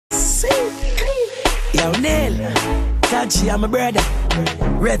Yo, Neil, Tachi, I'm a brother.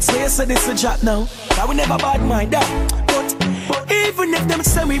 Red say so this a drop now. I will never bad mind that. But even if them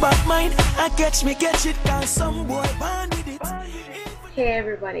say we bad mind, I catch it, cause some boy born with it. Hey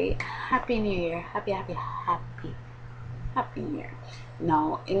everybody, happy new year. Happy new year.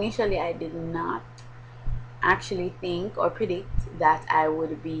 Now, initially I did not actually think or predict that I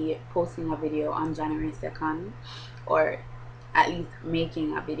would be posting a video on January 2nd, or at least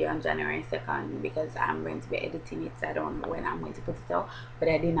making a video on January 2nd, because I'm going to be editing it, so I don't know when I'm going to put it out. But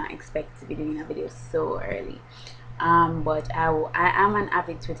I did not expect to be doing a video so early. But I am an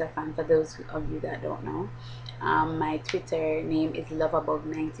avid Twitter fan, for those of you that don't know. My Twitter name is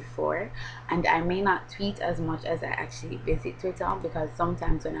loveabove94, and I may not tweet as much as I actually visit Twitter, because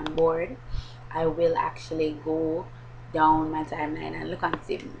sometimes when I'm bored I will actually go down my timeline and look on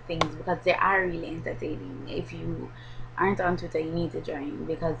things, because they are really entertaining. If you aren't on Twitter, you need to join,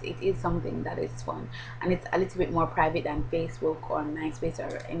 because it is something that is fun, and it's a little bit more private than Facebook or MySpace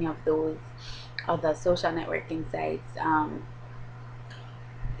or any of those other social networking sites.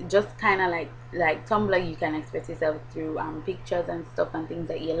 Just kind of like Tumblr, you can express yourself through pictures and stuff and things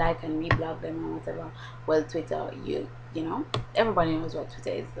that you like and reblog them and whatever. Well, Twitter, you know, everybody knows what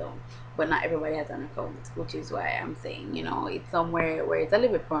Twitter is though, but not everybody has an account, which is why I'm saying, you know, it's somewhere where it's a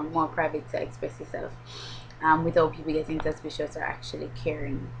little bit more private to express yourself, without people getting suspicious or actually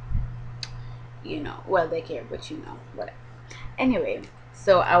caring, you know. Well, they care, but you know, whatever. Anyway,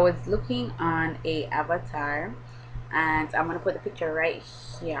 so I was looking on a avatar, and I'm gonna put the picture right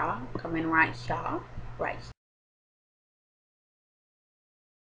here, coming right here, right here.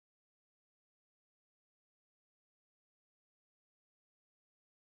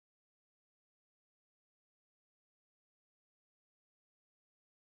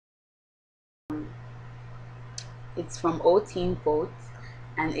 It's from O-Team Quotes,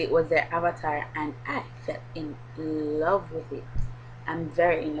 and it was their avatar, and I fell in love with it. I'm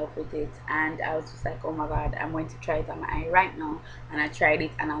very in love with it, and I was just like, oh my god, I'm going to try it on my eye right now. And I tried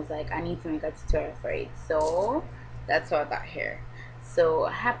it, and I was like, I need to make a tutorial for it. So that's what I got here. So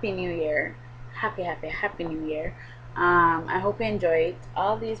happy new year, happy new year. I hope you enjoy it.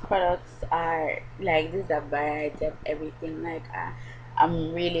 All these products are like, this is a variety of everything. Like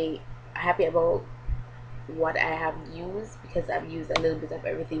I'm really happy about what I have used, because I've used a little bit of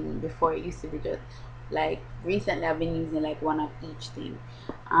everything before. It used to be just like, recently I've been using like one of each thing.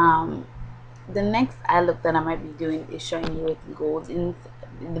 The next eye look that I might be doing is showing you with gold. In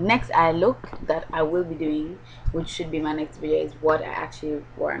the next eye look that I will be doing, which should be my next video, is what I actually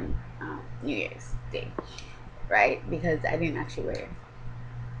wore on New Year's Day, right? Because I didn't actually wear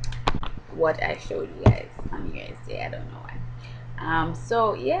what I showed you guys on New Year's Day. I don't know why.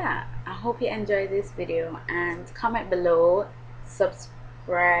 So yeah, I hope you enjoyed this video, and comment below,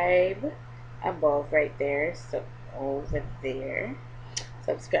 subscribe above right there, so over there,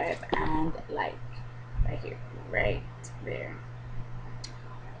 subscribe, and like right here, right there,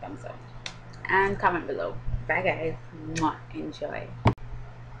 thumbs up, and comment below. Bye guys. Mwah. Enjoy.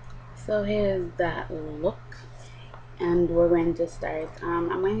 So here's that look, and we're going to start. I'm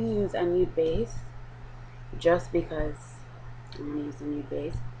going to use a nude base, just because I'm going to use a nude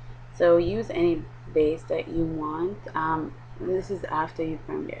base. So use any base that you want. This is after you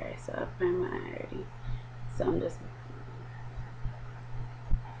prime your eye, so I primed my eye already. So I'm just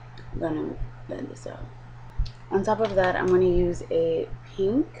gonna blend this out. On top of that, I'm gonna use a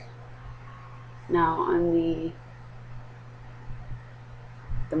pink. Now on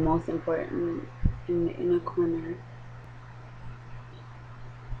the most important, in the inner corner.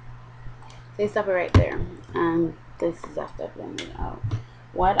 So you stop it right there, and this is after blending out.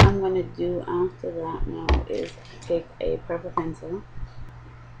 What I'm gonna do after that now is take a purple pencil,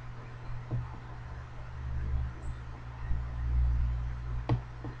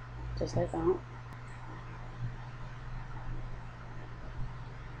 just like that.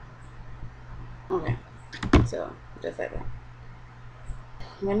 Okay, so just like that.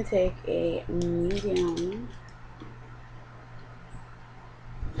 I'm going to take a medium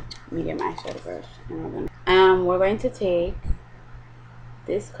eyeshadow brush, and we're going to take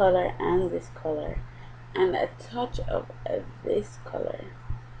this color and this color and a touch of this color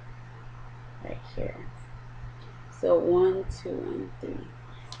right here. So 1, 2, and 3.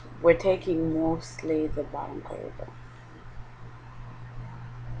 We're taking mostly the bottom color though.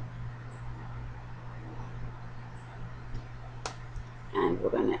 And we're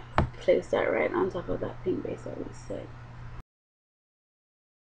gonna place that right on top of that pink base that we said.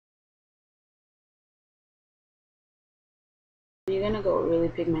 You're gonna go really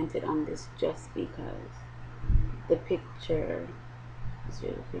pigmented on this, just because the picture It's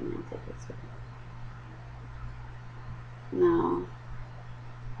really pigmented as well. Now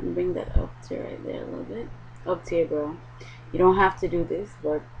I'm gonna bring that up to right there a little bit, up to your brow. You don't have to do this,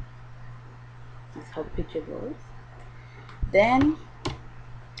 but that's how the picture goes. Then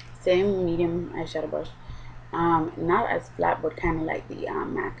same medium eyeshadow brush, not as flat, but kind of like the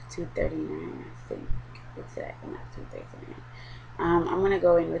MAC 239. I think it's like MAC 239. I'm gonna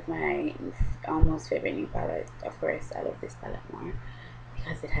go in with my almost favorite new palette. Of course, I love this palette more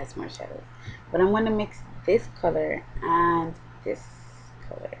because it has more shadows. But I'm gonna mix this color and this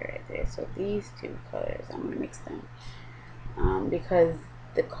color right there. So these two colors, I'm gonna mix them because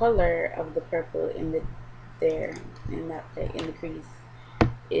the color of the purple in the in the crease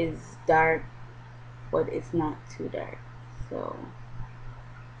is dark, but it's not too dark. So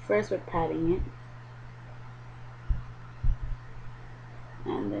first we're patting it,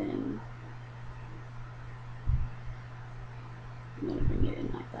 and then I'm gonna bring it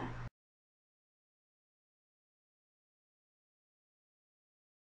in like that.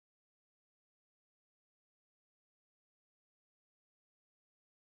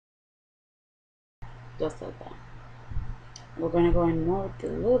 Just like that. We're gonna go in more with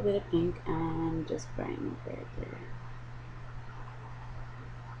a little bit of pink and just brighten up right there.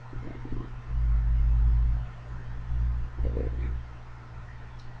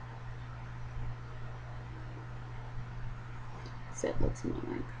 So it looks more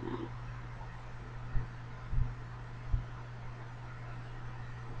like that.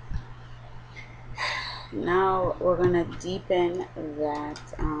 Now we're gonna deepen that.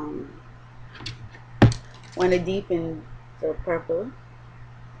 Want to deepen the purple.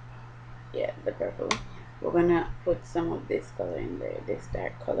 Yeah, the purple. We're gonna put some of this color in there, this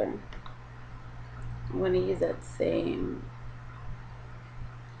dark color. I'm gonna use that same.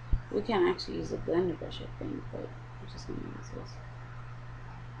 We can actually use a blender brush, I think, but I'm just gonna use this.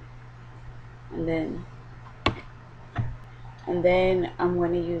 And then I'm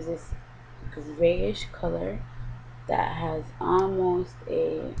gonna use this grayish color that has almost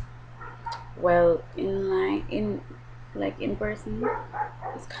a in person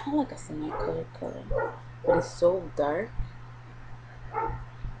it's kind of like a semi-colored color, but it's so dark,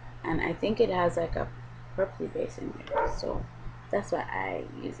 and I think it has like a purpley base in there, so that's why I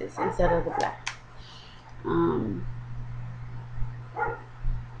use this instead of the black.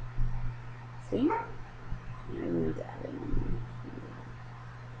 See, I need to add it on.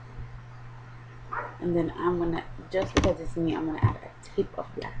 And then I'm gonna, just because it's me, I'm gonna add a tip of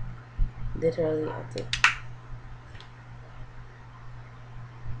black, literally a tip.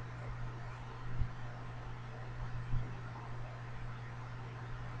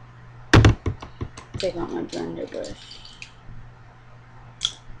 Take out my blender brush.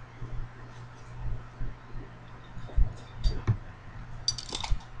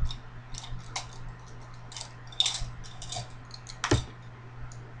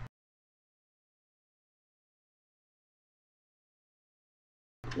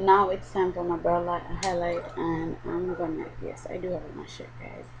 Now it's time for my brow highlight, and I'm gonna, yes, I do have it on my shirt,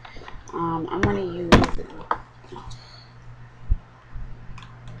 guys. I'm gonna use,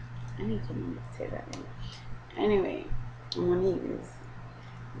 I need to remember to say that name. Anyway, I'm gonna use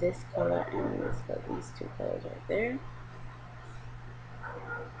this color and this color, these two colors right there,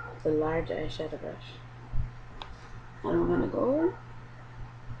 the large eyeshadow brush, and I'm gonna go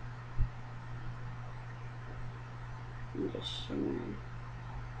and just shimmer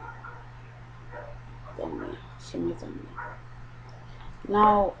only.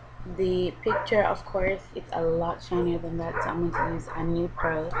 Now the picture, of course, it's a lot shinier than that, so I'm going to use a new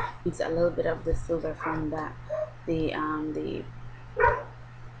pearl. It's a little bit of the silver from that, the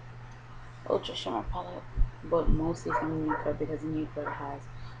ultra shimmer palette, but mostly from new pearl, because new pearl has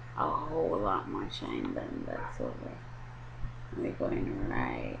a whole lot more shine than that silver. We're going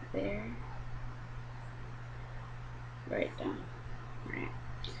right there, right down, right,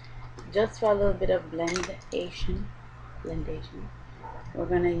 just for a little bit of blendation. We're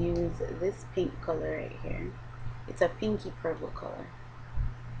gonna use this pink color right here. It's a pinky purple color,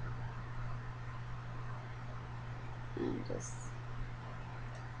 and just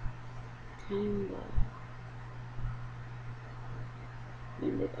kind of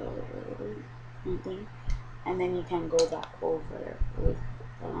blend it out a little bit right there. And then you can go back over with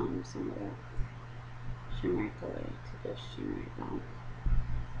some of the shimmer color to just shimmer it down.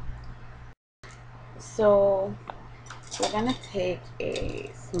 So we're gonna take a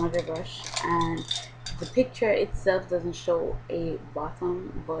smudger brush, and the picture itself doesn't show a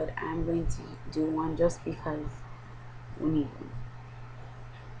bottom, but I'm going to do one just because we need one.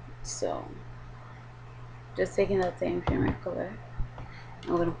 So just taking that same shimmer color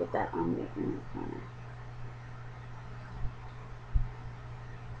I'm gonna put that on the inner corner.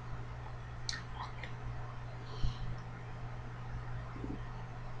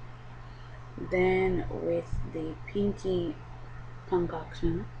 Then with the pinky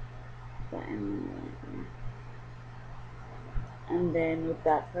concoction, and then with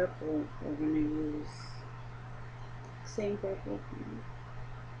that purple, we're gonna use same purple,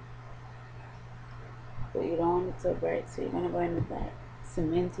 but you don't want it so bright, so you're gonna go in with that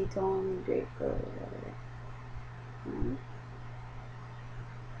cementy tone, grapefruit, whatever.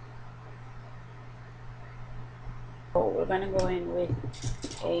 So we're gonna go in with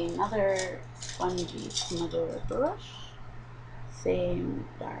another spongy smudger brush, same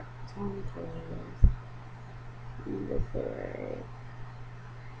dark tone colors, and this way.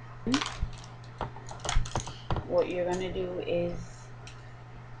 What you're gonna do is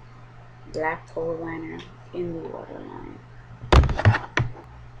black coal liner in the waterline.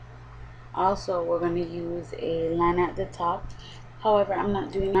 Also, we're gonna use a liner at the top. However, I'm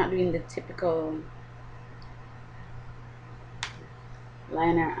not doing the typical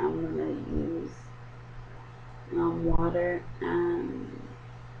liner. I'm gonna use water and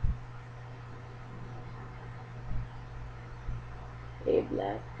a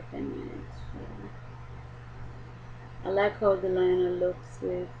black pen. I like how the liner looks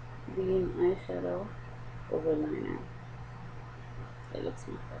with green eyeshadow over liner. It looks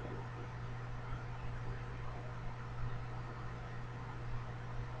much better.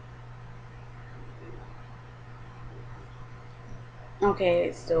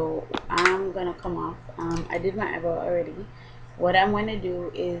 Okay, so I'm gonna come off. I did my eyebrow already. What I'm gonna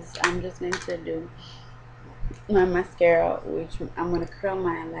do is I'm just going to do my mascara, which I'm gonna curl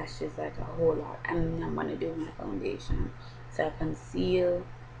my lashes like a whole lot, and then I'm gonna do my foundation. So I conceal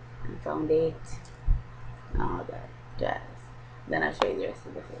and foundate and all that jazz. Then I'll show you the rest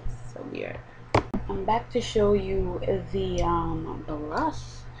of the face. So be right back. I'm back to show you the blush,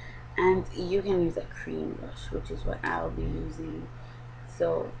 and you can use a cream blush, which is what I'll be using.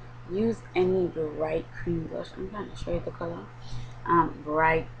 So use any bright cream blush. I'm trying to show you the color.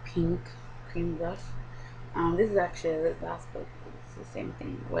 Bright pink cream blush. This is actually a lip gloss, but it's the same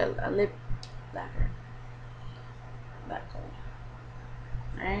thing. Well, a lip lacquer, that color.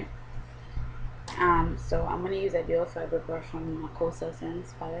 Alright. So I'm gonna use a dual fiber brush from Makosa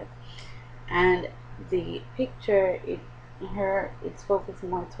Sense palette, and the picture it's focused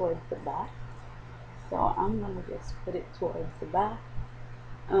more towards the back. So I'm gonna just put it towards the back,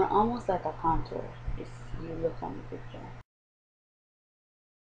 almost like a contour if you look on the picture.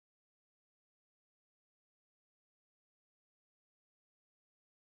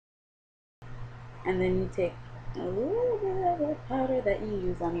 And then you take a little bit of the powder that you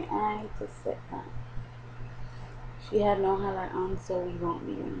use on your eye to set that. She had no highlight on, so we won't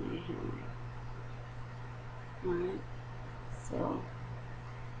be doing my highlight. Alright, so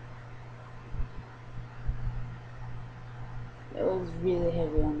it was really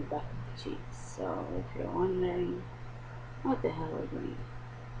heavy on the back of the cheeks. So if you're wondering what the hell we're doing,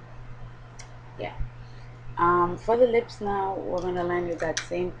 yeah. For the lips now, we're gonna line with that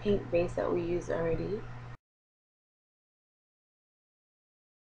same pink base that we used already.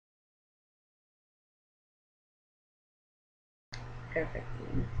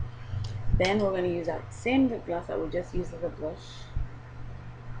 Perfectly. Then we're gonna use that same lip gloss that we just used as a blush.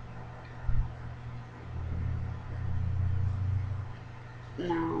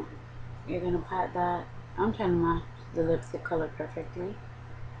 Now you're gonna pat that. I'm trying to match the lipstick color perfectly.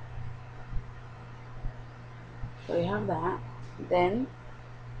 So we have that. Then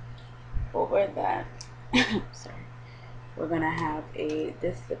over that, sorry, we're gonna have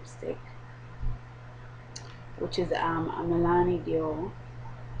this lipstick, which is a Milani Dior.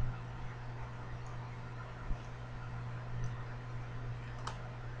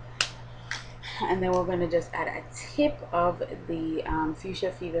 And then we're gonna just add a tip of the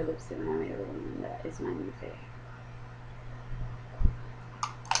Fuchsia Fever lipstick. That is my new favorite.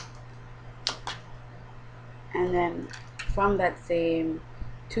 And then from that same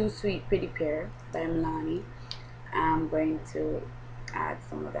Too Sweet Pretty Pear by Milani, I'm going to add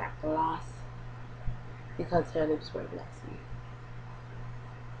some of that gloss because her lips were glossy.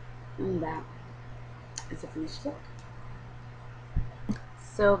 And that is a finished look.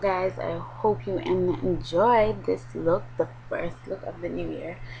 So guys, I hope you enjoyed this look, the first look of the new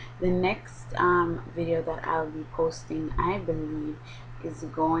year. The next video that I'll be posting, I believe, is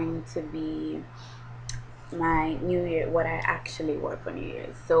going to be my new year, what I actually wore for New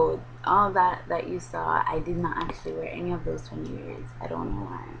Year's. So all that you saw, I did not actually wear any of those for New Year's. I don't know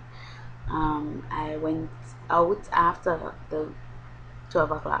why. I went out after the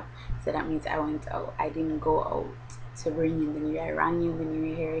 12 o'clock. So that means I went out. I didn't go out to bring in the new year. I ran in the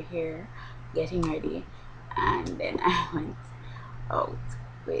new year here, getting ready, and then I went out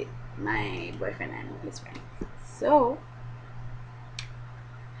with my boyfriend and his friends. So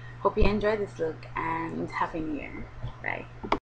hope you enjoyed this look, and happy new year. Bye.